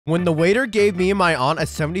When the waiter gave me and my aunt a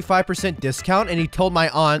 75% discount and he told my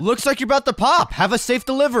aunt, "Looks like you're about to pop, have a safe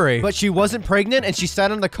delivery." But she wasn't pregnant and she sat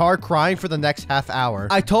in the car crying for the next half hour.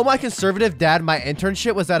 I told my conservative dad my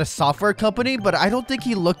internship was at a software company, but I don't think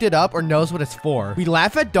he looked it up or knows what it's for. We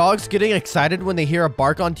laugh at dogs getting excited when they hear a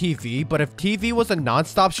bark on TV, but if TV was a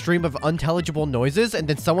non-stop stream of unintelligible noises and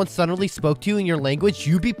then someone suddenly spoke to you in your language,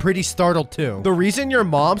 you'd be pretty startled too. The reason your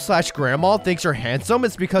mom/grandma thinks you're handsome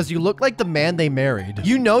is because you look like the man they married.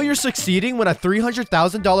 You know you're succeeding when a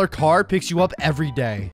 $300,000 car picks you up every day.